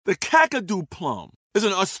The Kakadu plum is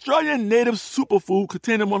an Australian native superfood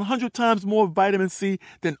containing 100 times more vitamin C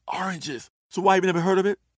than oranges. So why have you never heard of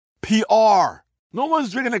it? PR. No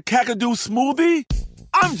one's drinking a Kakadu smoothie?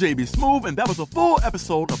 I'm JB Smoove, and that was a full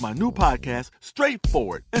episode of my new podcast,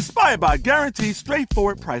 Straightforward, inspired by guaranteed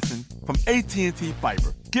straightforward pricing from AT&T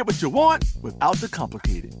Fiber. Get what you want without the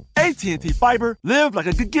complicated. AT&T Fiber, live like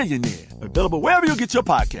a gigillionaire. Available wherever you get your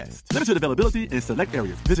podcasts. Limited availability in select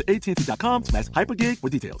areas. Visit AT&T.com/hypergig for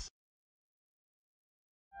details.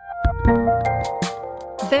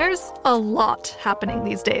 There's a lot happening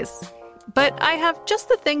these days. But I have just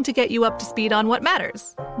the thing to get you up to speed on what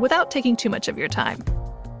matters, without taking too much of your time.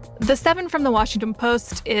 The 7 from the Washington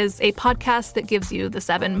Post is a podcast that gives you the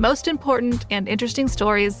 7 most important and interesting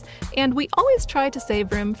stories, and we always try to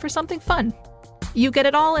save room for something fun. You get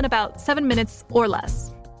it all in about 7 minutes or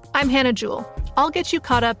less. I'm Hannah Jewell. I'll get you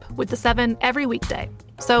caught up with the 7 every weekday.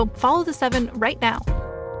 So follow the 7 right now.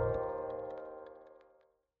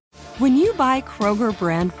 When you buy Kroger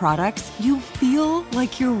brand products, you feel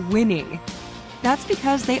like you're winning. That's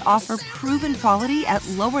because they offer proven quality at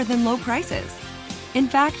lower than low prices. In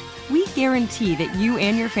fact, we guarantee that you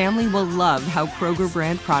and your family will love how Kroger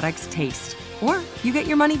brand products taste, or you get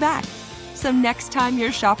your money back. So next time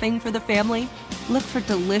you're shopping for the family, look for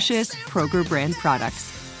delicious Kroger brand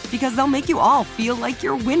products, because they'll make you all feel like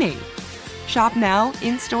you're winning. Shop now,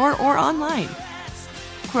 in-store, or online.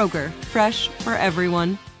 Kroger, fresh for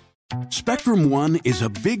everyone. Spectrum One is a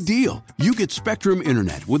big deal. You get Spectrum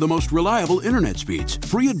Internet with the most reliable internet speeds,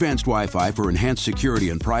 free advanced Wi-Fi for enhanced security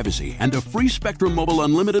and privacy, and a free Spectrum Mobile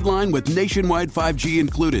Unlimited line with nationwide 5G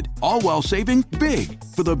included, all while saving big.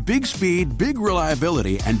 For the big speed, big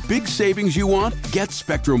reliability, and big savings you want, get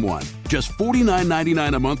Spectrum One. Just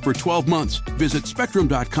 $49.99 a month for 12 months. Visit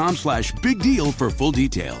spectrum.com/big deal for full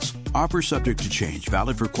details. Offer subject to change.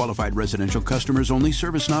 Valid for qualified residential customers only.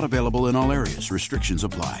 Service not available in all areas. Restrictions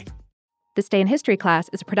apply. This Day in History class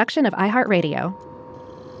is a production of iHeartRadio.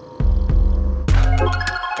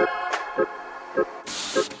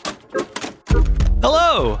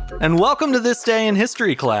 Hello, and welcome to This Day in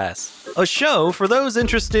History class, a show for those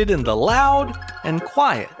interested in the loud and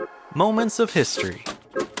quiet moments of history.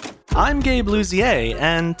 I'm Gabe Luzier,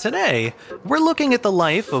 and today we're looking at the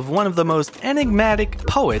life of one of the most enigmatic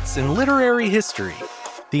poets in literary history,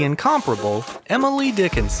 the incomparable Emily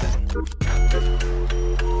Dickinson.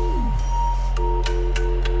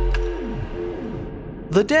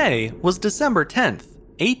 The day was December 10th,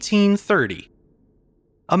 1830.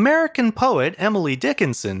 American poet Emily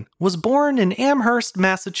Dickinson was born in Amherst,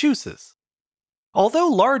 Massachusetts. Although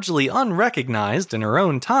largely unrecognized in her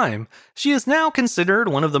own time, she is now considered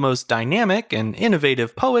one of the most dynamic and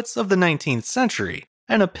innovative poets of the 19th century,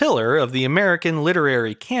 and a pillar of the American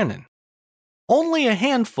literary canon. Only a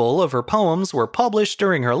handful of her poems were published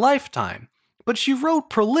during her lifetime, but she wrote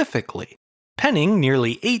prolifically, penning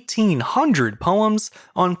nearly 1,800 poems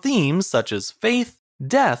on themes such as faith,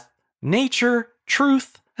 death, nature,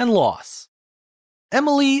 truth, and loss.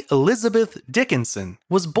 Emily Elizabeth Dickinson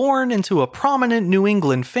was born into a prominent New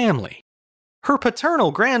England family. Her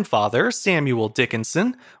paternal grandfather, Samuel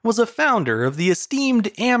Dickinson, was a founder of the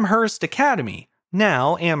esteemed Amherst Academy,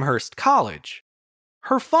 now Amherst College.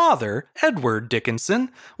 Her father, Edward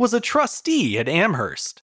Dickinson, was a trustee at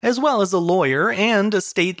Amherst, as well as a lawyer and a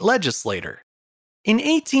state legislator. In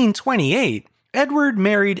 1828, Edward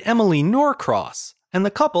married Emily Norcross, and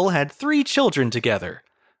the couple had 3 children together.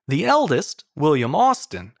 The eldest, William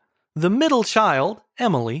Austin, the middle child,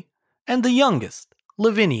 Emily, and the youngest,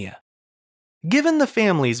 Lavinia. Given the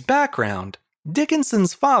family's background,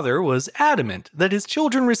 Dickinson's father was adamant that his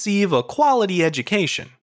children receive a quality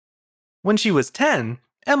education. When she was 10,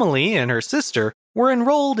 Emily and her sister were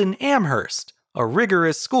enrolled in Amherst, a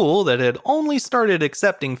rigorous school that had only started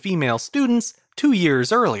accepting female students 2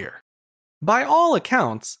 years earlier. By all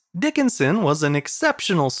accounts, Dickinson was an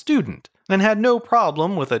exceptional student and had no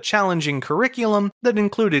problem with a challenging curriculum that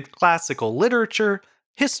included classical literature,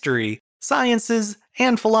 history, sciences,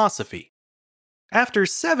 and philosophy. After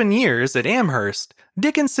 7 years at Amherst,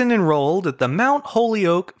 Dickinson enrolled at the Mount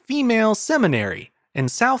Holyoke Female Seminary in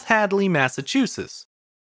South Hadley, Massachusetts.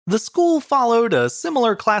 The school followed a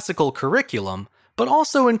similar classical curriculum, but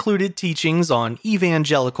also included teachings on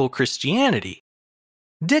evangelical Christianity.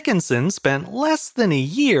 Dickinson spent less than a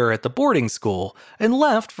year at the boarding school and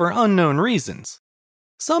left for unknown reasons.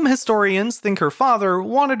 Some historians think her father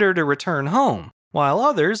wanted her to return home, while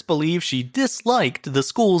others believe she disliked the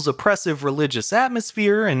school's oppressive religious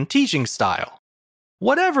atmosphere and teaching style.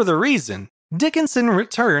 Whatever the reason, Dickinson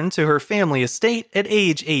returned to her family estate at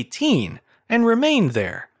age 18 and remained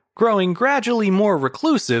there, growing gradually more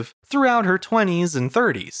reclusive throughout her 20s and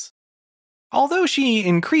 30s. Although she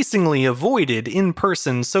increasingly avoided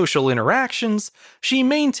in-person social interactions, she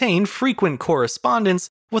maintained frequent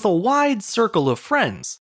correspondence with a wide circle of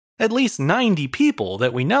friends, at least 90 people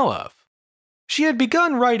that we know of. She had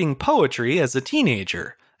begun writing poetry as a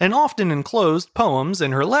teenager, and often enclosed poems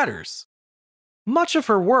in her letters. Much of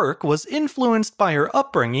her work was influenced by her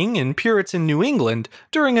upbringing in Puritan New England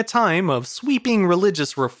during a time of sweeping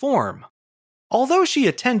religious reform. Although she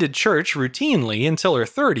attended church routinely until her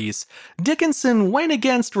 30s, Dickinson went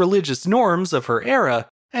against religious norms of her era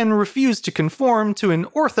and refused to conform to an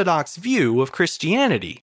orthodox view of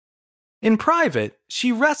Christianity. In private,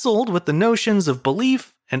 she wrestled with the notions of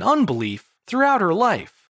belief and unbelief throughout her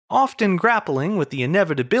life, often grappling with the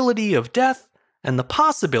inevitability of death and the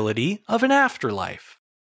possibility of an afterlife.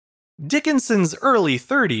 Dickinson's early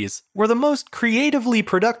 30s were the most creatively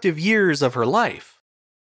productive years of her life.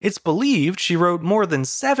 It's believed she wrote more than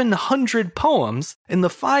 700 poems in the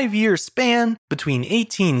 5-year span between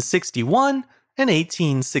 1861 and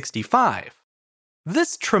 1865.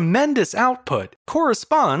 This tremendous output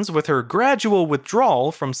corresponds with her gradual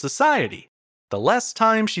withdrawal from society. The less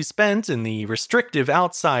time she spent in the restrictive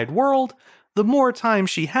outside world, the more time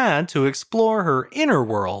she had to explore her inner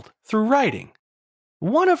world through writing.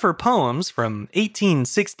 One of her poems from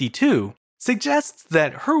 1862 suggests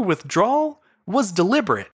that her withdrawal was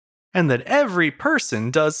deliberate, and that every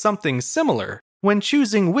person does something similar when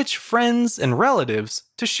choosing which friends and relatives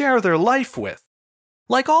to share their life with.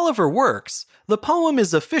 Like all of her works, the poem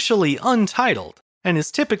is officially untitled and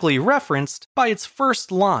is typically referenced by its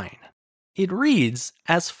first line. It reads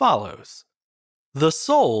as follows: "The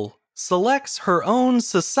soul selects her own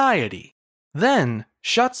society, then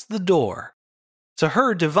shuts the door. To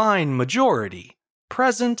her divine majority,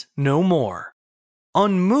 present no more.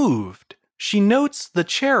 Unmoved, she notes the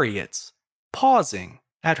chariots, pausing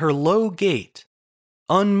at her low gate.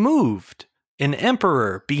 Unmoved, an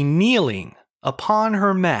emperor be kneeling upon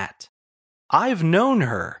her mat. I've known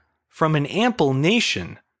her, from an ample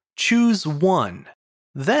nation, choose one,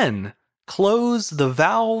 then close the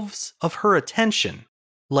valves of her attention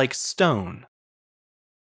like stone."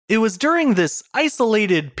 It was during this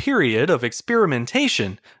isolated period of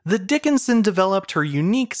experimentation that Dickinson developed her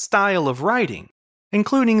unique style of writing,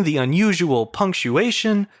 including the unusual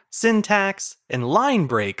punctuation, syntax, and line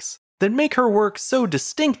breaks that make her work so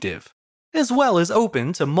distinctive, as well as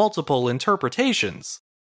open to multiple interpretations.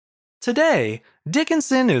 Today,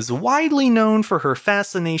 Dickinson is widely known for her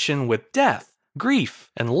fascination with death, grief,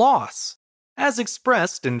 and loss, as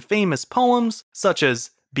expressed in famous poems such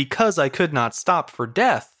as "Because I Could Not Stop for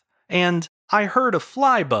Death" and "I Heard a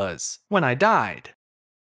Fly Buzz When I Died."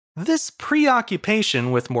 This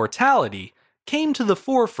preoccupation with mortality came to the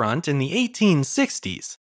forefront in the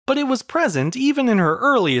 1860s, but it was present even in her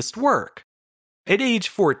earliest work. At age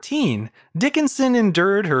 14, Dickinson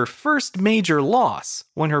endured her first major loss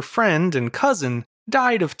when her friend and cousin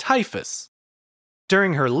died of typhus.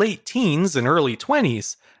 During her late teens and early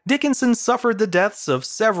 20s, Dickinson suffered the deaths of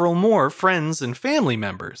several more friends and family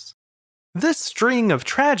members. This string of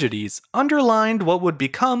tragedies underlined what would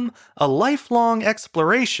become a lifelong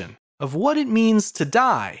exploration of what it means to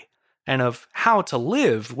die and of how to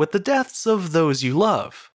live with the deaths of those you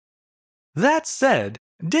love. That said,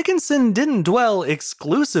 Dickinson didn't dwell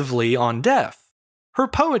exclusively on death. Her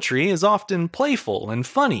poetry is often playful and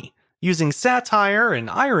funny, using satire and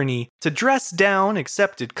irony to dress down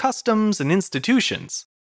accepted customs and institutions.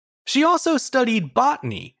 She also studied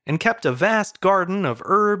botany and kept a vast garden of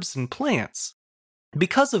herbs and plants.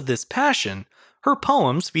 Because of this passion, her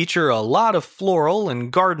poems feature a lot of floral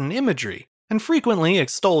and garden imagery, and frequently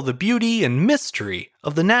extol the beauty and mystery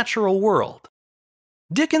of the natural world.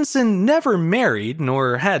 Dickinson never married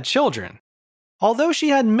nor had children. Although she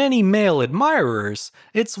had many male admirers,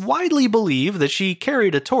 it's widely believed that she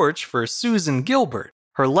carried a torch for Susan Gilbert,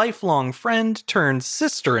 her lifelong friend turned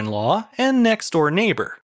sister-in-law and next-door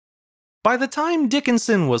neighbor. By the time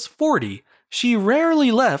Dickinson was 40, she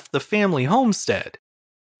rarely left the family homestead.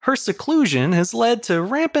 Her seclusion has led to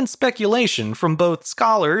rampant speculation from both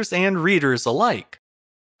scholars and readers alike.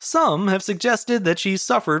 Some have suggested that she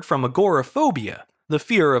suffered from agoraphobia, the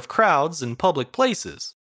fear of crowds in public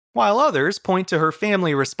places, while others point to her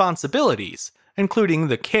family responsibilities, including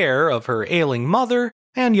the care of her ailing mother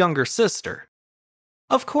and younger sister.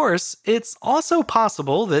 Of course, it's also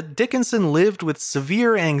possible that Dickinson lived with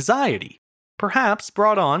severe anxiety, perhaps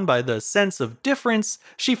brought on by the sense of difference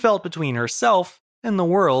she felt between herself and the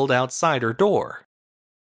world outside her door.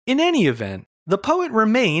 In any event, the poet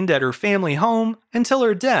remained at her family home until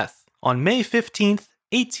her death on May 15,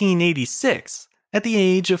 1886, at the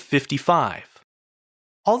age of 55.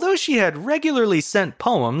 Although she had regularly sent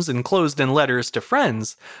poems enclosed in letters to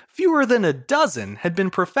friends, fewer than a dozen had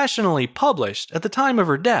been professionally published at the time of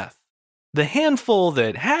her death. The handful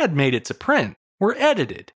that had made it to print were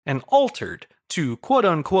edited and altered to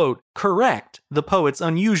quote-unquote correct the poet's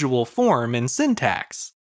unusual form and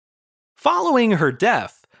syntax. Following her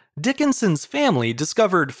death, Dickinson's family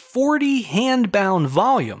discovered 40 hand-bound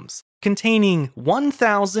volumes containing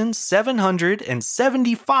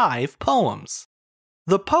 1,775 poems.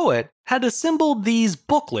 The poet had assembled these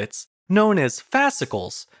booklets, known as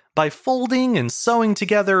fascicles, by folding and sewing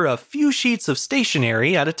together a few sheets of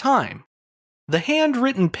stationery at a time. The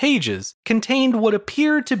handwritten pages contained what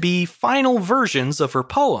appeared to be final versions of her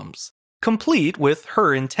poems, complete with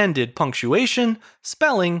her intended punctuation,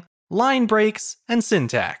 spelling, line breaks, and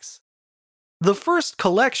syntax. The first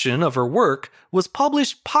collection of her work was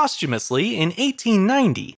published posthumously in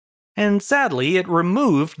 1890, and sadly it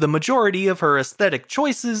removed the majority of her aesthetic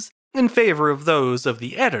choices in favor of those of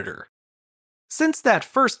the editor. Since that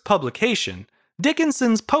first publication,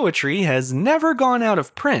 Dickinson's poetry has never gone out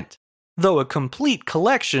of print, though a complete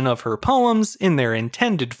collection of her poems in their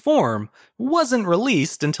intended form wasn't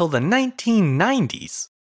released until the 1990s.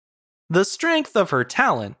 The strength of her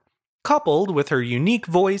talent, coupled with her unique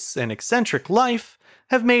voice and eccentric life,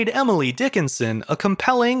 have made Emily Dickinson a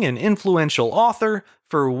compelling and influential author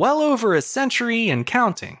for well over a century and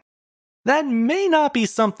counting. That may not be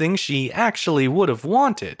something she actually would have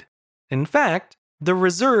wanted. In fact, the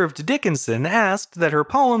reserved Dickinson asked that her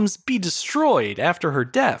poems be destroyed after her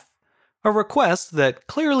death, a request that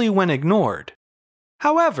clearly went ignored.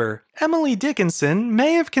 However, Emily Dickinson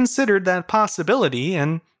may have considered that possibility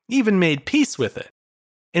and even made peace with it.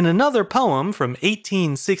 In another poem from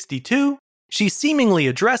 1862, she seemingly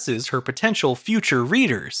addresses her potential future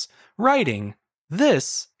readers, writing,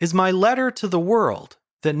 "This is my letter to the world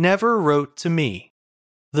that never wrote to me.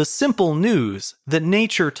 The simple news that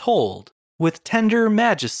nature told with tender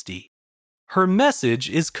majesty. Her message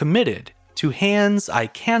is committed to hands I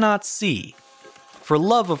cannot see. For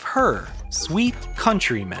love of her, sweet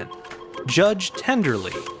countrymen, judge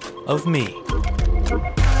tenderly of me."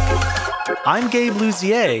 I'm Gabe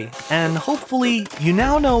Luzier, and hopefully you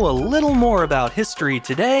now know a little more about history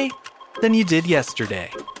today than you did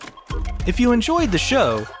yesterday. If you enjoyed the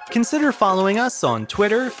show, consider following us on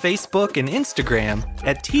Twitter, Facebook, and Instagram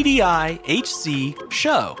at TDIHC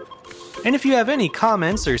Show. And if you have any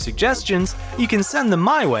comments or suggestions, you can send them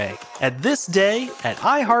my way at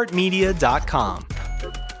thisday@iheartmedia.com.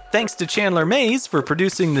 Thanks to Chandler Mays for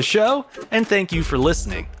producing the show, and thank you for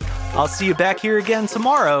listening. I'll see you back here again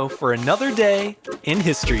tomorrow for another day in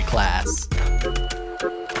history class.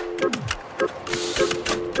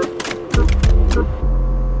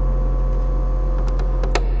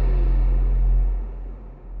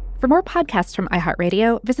 For more podcasts from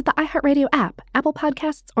iHeartRadio, visit the iHeartRadio app, Apple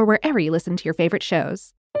Podcasts, or wherever you listen to your favorite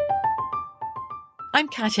shows. I'm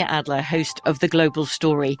Katya Adler, host of The Global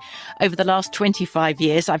Story. Over the last 25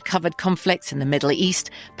 years, I've covered conflicts in the Middle East,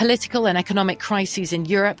 political and economic crises in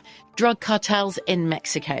Europe, drug cartels in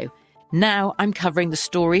Mexico. Now I'm covering the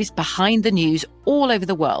stories behind the news all over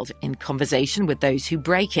the world in conversation with those who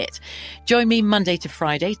break it. Join me Monday to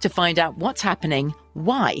Friday to find out what's happening,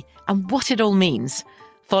 why, and what it all means.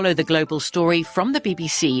 Follow The Global Story from the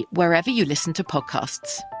BBC wherever you listen to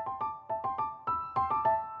podcasts.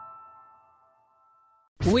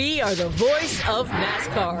 We are the voice of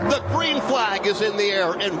NASCAR. The green flag is in the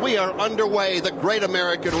air, and we are underway. The Great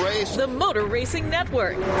American Race. The Motor Racing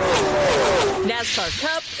Network. NASCAR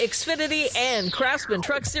Cup, Xfinity, and Craftsman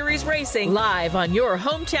Truck Series Racing live on your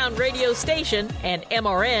hometown radio station and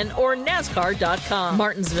MRN or NASCAR.com.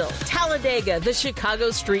 Martinsville, Talladega, the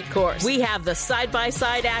Chicago Street Course. We have the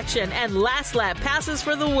side-by-side action and last lap passes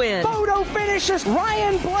for the win. Photo finishes.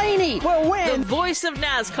 Ryan Blaney will win. The voice of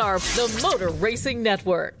NASCAR, the Motor Racing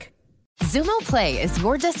Network. Xumo Play is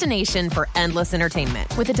your destination for endless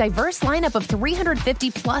entertainment. With a diverse lineup of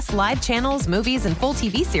 350-plus live channels, movies, and full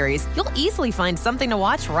TV series, you'll easily find something to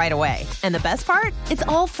watch right away. And the best part? It's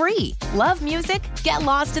all free. Love music? Get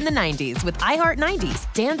lost in the 90s with iHeart 90s,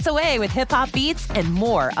 dance away with hip-hop beats, and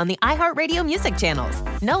more on the iHeartRadio music channels.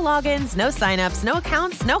 No logins, no signups, no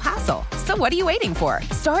accounts, no hassle. So what are you waiting for?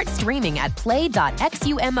 Start streaming at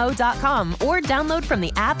play.xumo.com or download from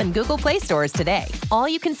the app and Google Play stores today. All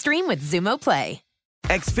you can stream with Xumo Play.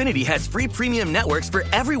 Xfinity has free premium networks for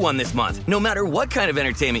everyone this month, no matter what kind of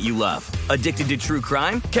entertainment you love. Addicted to true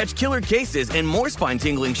crime? Catch killer cases and more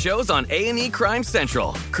spine-tingling shows on A&E Crime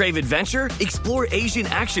Central. Crave adventure? Explore Asian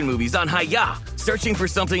action movies on Hi-YAH. Searching for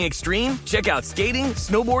something extreme? Check out skating,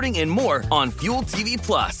 snowboarding, and more on Fuel TV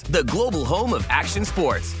Plus, the global home of action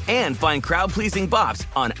sports. And find crowd-pleasing bops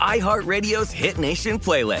on iHeartRadio's Hit Nation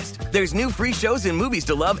playlist. There's new free shows and movies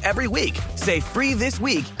to love every week. Say free this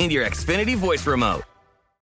week in your Xfinity voice remote.